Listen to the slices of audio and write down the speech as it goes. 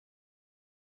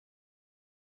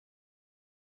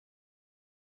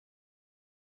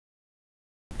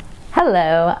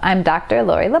Hello, I'm Dr.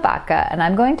 Lori.Labotka, and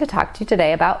I'm going to talk to you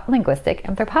today about linguistic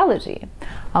anthropology.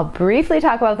 I'll briefly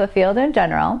talk about the field in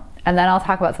general, and then I'll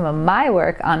talk about some of my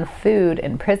work on food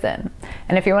in prison.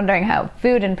 And if you're wondering how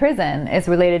food in prison is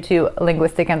related to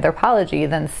linguistic anthropology,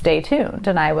 then stay tuned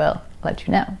and I will let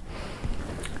you know.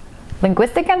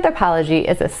 Linguistic anthropology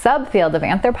is a subfield of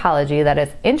anthropology that is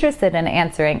interested in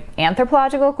answering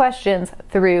anthropological questions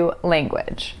through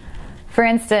language. For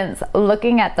instance,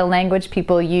 looking at the language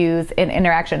people use in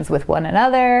interactions with one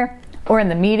another or in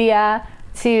the media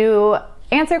to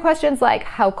answer questions like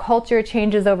how culture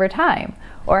changes over time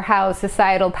or how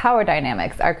societal power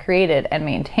dynamics are created and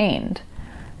maintained.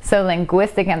 So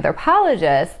linguistic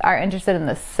anthropologists are interested in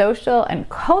the social and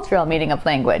cultural meaning of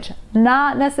language,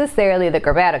 not necessarily the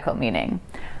grammatical meaning.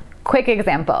 Quick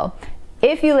example.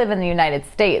 If you live in the United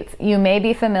States, you may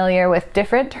be familiar with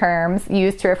different terms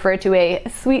used to refer to a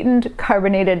sweetened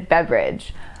carbonated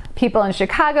beverage. People in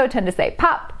Chicago tend to say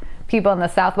pop, people in the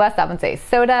Southwest often say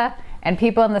soda, and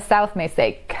people in the South may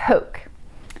say Coke.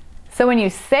 So when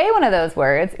you say one of those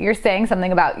words, you're saying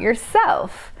something about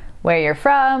yourself, where you're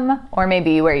from, or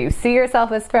maybe where you see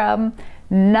yourself as from.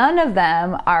 None of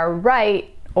them are right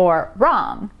or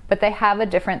wrong, but they have a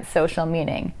different social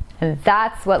meaning. And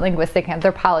that's what linguistic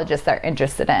anthropologists are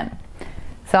interested in.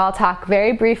 So I'll talk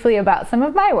very briefly about some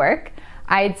of my work.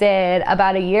 I did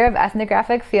about a year of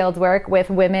ethnographic fieldwork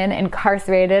with women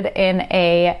incarcerated in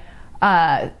a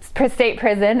state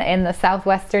prison in the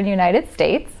southwestern United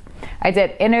States. I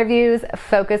did interviews,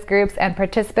 focus groups, and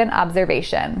participant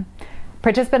observation.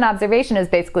 Participant observation is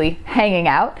basically hanging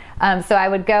out. So I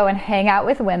would go and hang out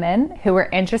with women who were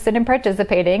interested in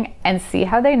participating and see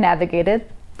how they navigated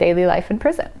daily life in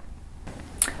prison.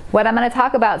 What I'm going to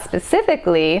talk about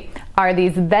specifically are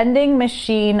these vending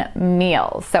machine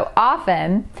meals. So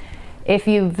often, if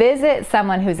you visit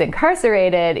someone who's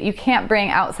incarcerated, you can't bring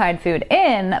outside food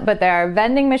in, but there are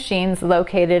vending machines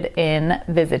located in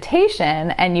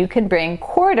visitation, and you can bring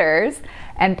quarters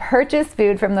and purchase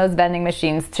food from those vending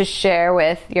machines to share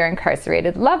with your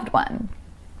incarcerated loved one.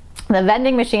 The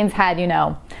vending machines had,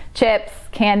 chips,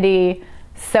 candy,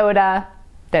 soda.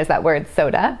 There's that word,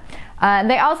 soda.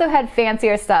 They also had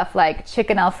fancier stuff like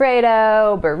chicken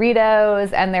Alfredo,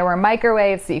 burritos, and there were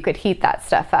microwaves so you could heat that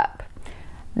stuff up.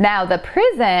 Now, the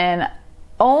prison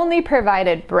only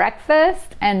provided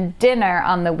breakfast and dinner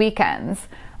on the weekends.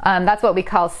 That's what we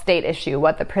call state issue,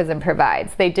 what the prison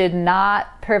provides. They did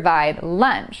not provide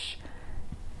lunch.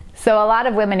 So a lot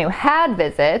of women who had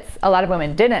visits, a lot of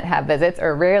women didn't have visits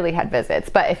or rarely had visits,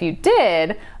 but if you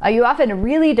did, you often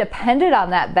really depended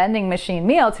on that vending machine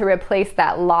meal to replace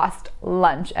that lost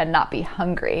lunch and not be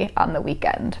hungry on the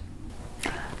weekend.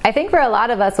 I think for a lot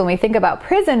of us, when we think about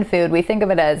prison food, we think of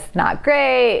it as not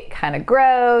great, kind of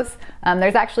gross.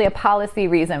 There's actually a policy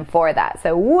reason for that.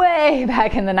 So way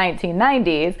back in the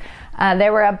 1990s,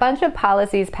 there were a bunch of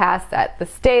policies passed at the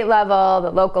state level, the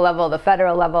local level, the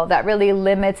federal level that really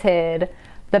limited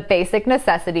the basic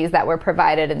necessities that were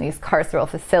provided in these carceral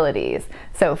facilities.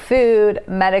 So food,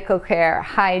 medical care,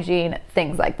 hygiene,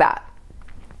 things like that.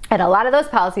 And a lot of those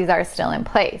policies are still in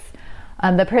place.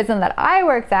 The prison that I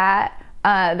worked at,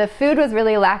 the food was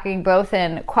really lacking both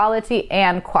in quality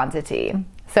and quantity.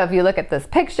 So if you look at this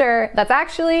picture, that's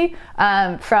actually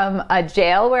from a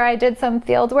jail where I did some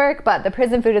field work, but the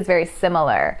prison food is very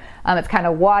similar. It's kind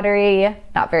of watery,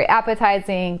 not very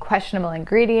appetizing, questionable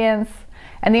ingredients.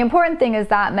 And the important thing is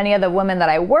that many of the women that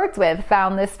I worked with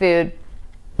found this food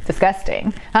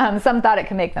disgusting. Some thought it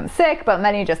could make them sick, but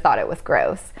many just thought it was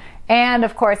gross. And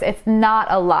of course, it's not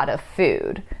a lot of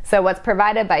food. So what's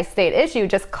provided by state issue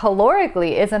just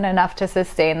calorically isn't enough to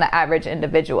sustain the average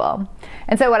individual.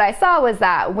 And so what I saw was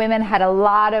that women had a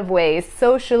lot of ways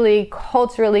socially,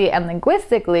 culturally, and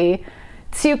linguistically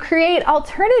to create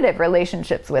alternative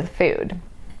relationships with food.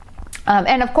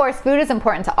 And of course, food is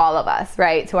important to all of us,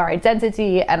 right? To our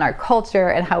identity and our culture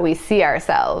and how we see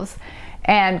ourselves.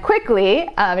 And quickly,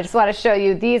 I just want to show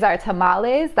you, these are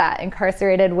tamales that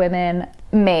incarcerated women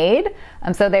made.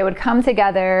 So they would come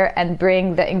together and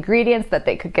bring the ingredients that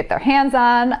they could get their hands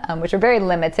on, which are very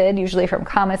limited, usually from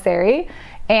commissary,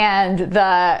 and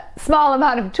the small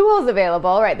amount of tools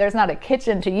available, right? There's not a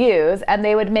kitchen to use, and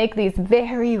they would make these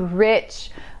very rich,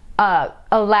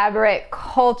 elaborate,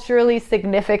 culturally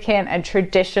significant and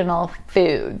traditional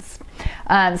foods.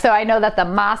 So I know that the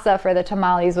masa for the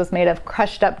tamales was made of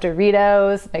crushed up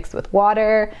Doritos mixed with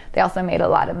water. They also made a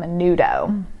lot of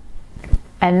menudo.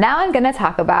 And now I'm going to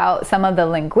talk about some of the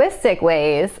linguistic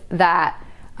ways that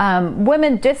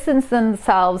women distance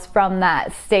themselves from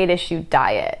that state issue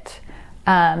diet.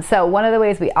 So one of the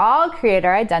ways we all create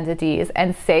our identities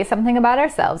and say something about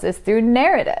ourselves is through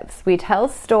narratives. We tell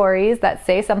stories that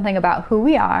say something about who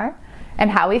we are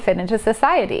and how we fit into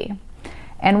society.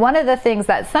 And one of the things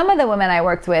that some of the women I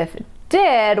worked with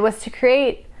did was to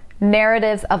create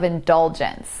narratives of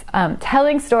indulgence,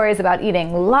 telling stories about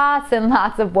eating lots and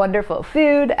lots of wonderful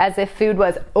food as if food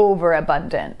was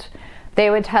overabundant. They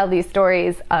would tell these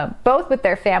stories both with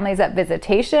their families at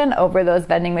visitation over those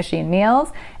vending machine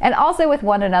meals and also with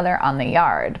one another on the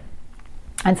yard.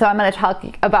 And so I'm going to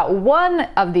talk about one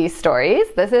of these stories.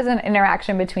 This is an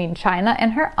interaction between China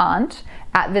and her aunt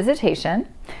at visitation.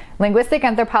 Linguistic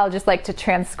anthropologists like to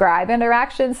transcribe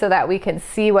interactions so that we can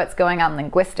see what's going on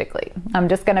linguistically. I'm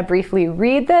just going to briefly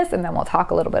read this and then we'll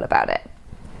talk a little bit about it.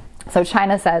 So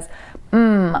China says,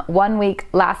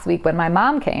 last week when my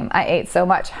mom came, I ate so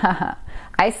much.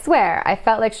 I swear, I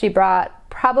felt like she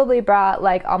probably brought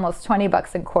like almost 20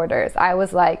 bucks in quarters. I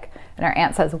was like, and her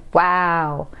aunt says,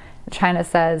 wow. China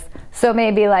says, so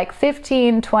maybe like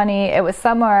 15, 20, it was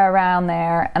somewhere around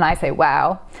there. And I say,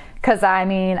 wow. Because I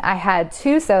mean, I had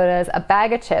 2 sodas, a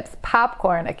bag of chips,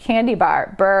 popcorn, a candy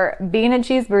bar, bean and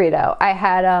cheese burrito. I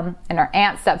had, and her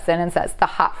aunt steps in and says, the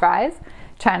hot fries.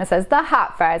 China says, the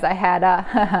hot fries. I had,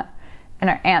 and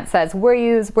her aunt says, were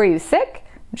you sick?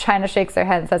 China shakes her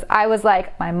head and says, I was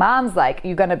like, my mom's like,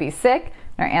 you gonna be sick?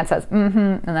 And her aunt says,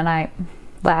 and then I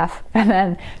laugh, and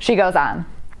then she goes on.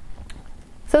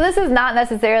 So this is not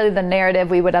necessarily the narrative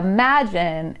we would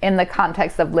imagine in the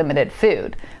context of limited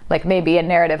food, like maybe a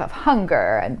narrative of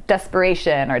hunger and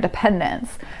desperation or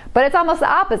dependence. But it's almost the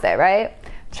opposite, right?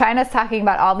 China's talking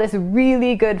about all this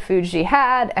really good food she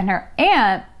had, and her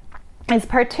aunt is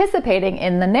participating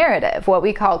in the narrative, what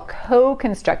we call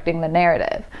co-constructing the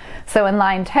narrative. So in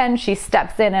line 10, she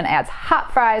steps in and adds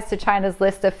hot fries to China's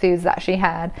list of foods that she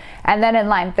had. And then in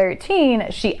line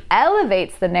 13, she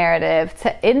elevates the narrative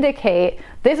to indicate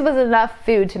this was enough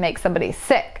food to make somebody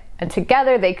sick. And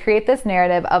together they create this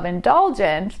narrative of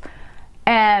indulgence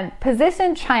and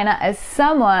position China as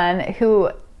someone who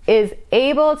is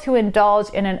able to indulge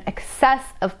in an excess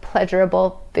of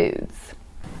pleasurable foods.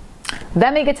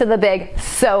 Then we get to the big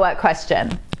so what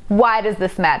question. Why does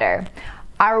this matter?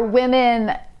 Are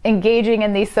women engaging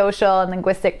in these social and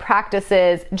linguistic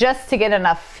practices just to get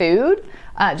enough food,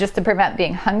 just to prevent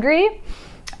being hungry?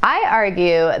 I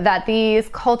argue that these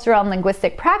cultural and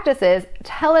linguistic practices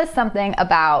tell us something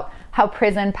about how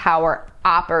prison power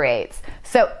operates.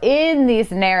 So in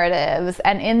these narratives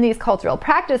and in these cultural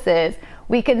practices,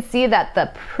 we can see that the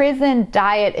prison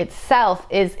diet itself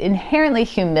is inherently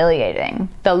humiliating.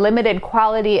 The limited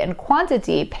quality and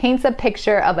quantity paints a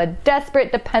picture of a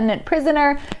desperate, dependent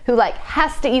prisoner who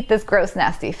has to eat this gross,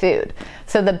 nasty food.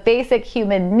 So the basic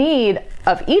human need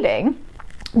of eating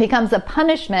becomes a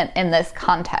punishment in this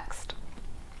context.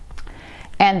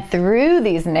 And through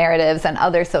these narratives and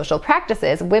other social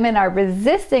practices, women are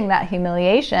resisting that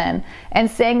humiliation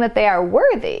and saying that they are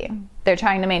worthy. They're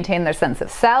trying to maintain their sense of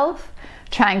self,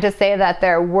 trying to say that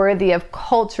they're worthy of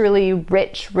culturally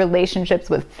rich relationships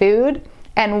with food,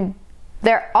 and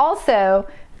they're also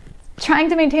trying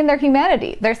to maintain their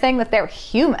humanity. They're saying that they're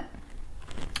human.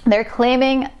 They're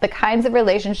claiming the kinds of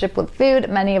relationship with food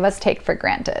many of us take for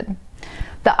granted.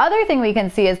 The other thing we can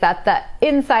see is that the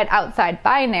inside-outside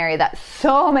binary that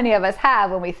so many of us have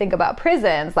when we think about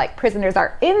prisons, like prisoners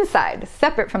are inside,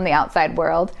 separate from the outside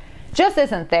world, just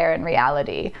isn't there in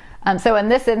reality. So in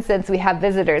this instance, we have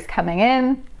visitors coming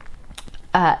in,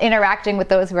 interacting with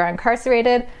those who are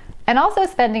incarcerated, and also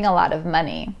spending a lot of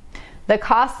money. The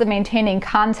costs of maintaining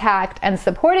contact and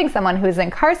supporting someone who's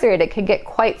incarcerated can get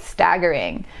quite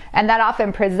staggering, and that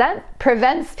often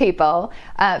prevents people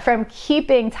from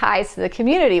keeping ties to the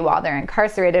community while they're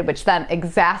incarcerated, which then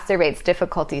exacerbates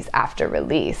difficulties after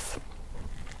release.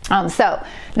 So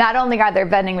not only are there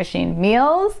vending machine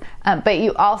meals, but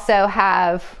you also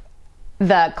have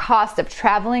the cost of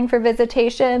traveling for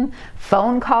visitation,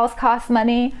 phone calls cost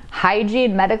money,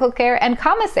 hygiene, medical care, and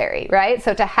commissary, right?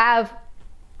 So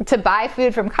to buy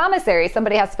food from commissary,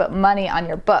 somebody has to put money on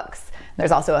your books.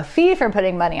 There's also a fee for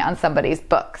putting money on somebody's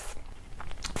books.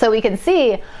 So we can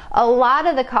see a lot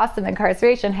of the cost of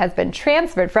incarceration has been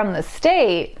transferred from the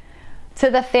state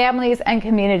to the families and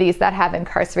communities that have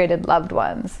incarcerated loved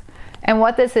ones. And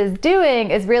what this is doing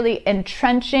is really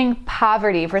entrenching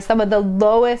poverty for some of the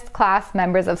lowest class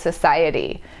members of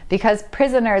society, because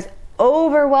prisoners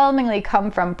overwhelmingly come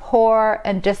from poor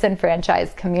and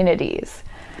disenfranchised communities.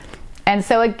 And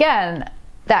so again,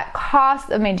 that cost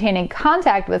of maintaining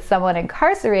contact with someone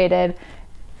incarcerated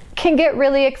can get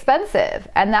really expensive,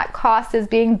 and that cost is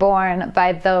being borne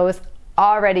by those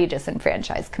already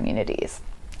disenfranchised communities.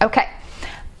 Okay,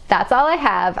 That's all I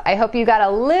have. I hope you got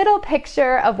a little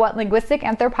picture of what linguistic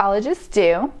anthropologists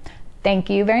do. Thank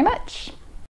you very much.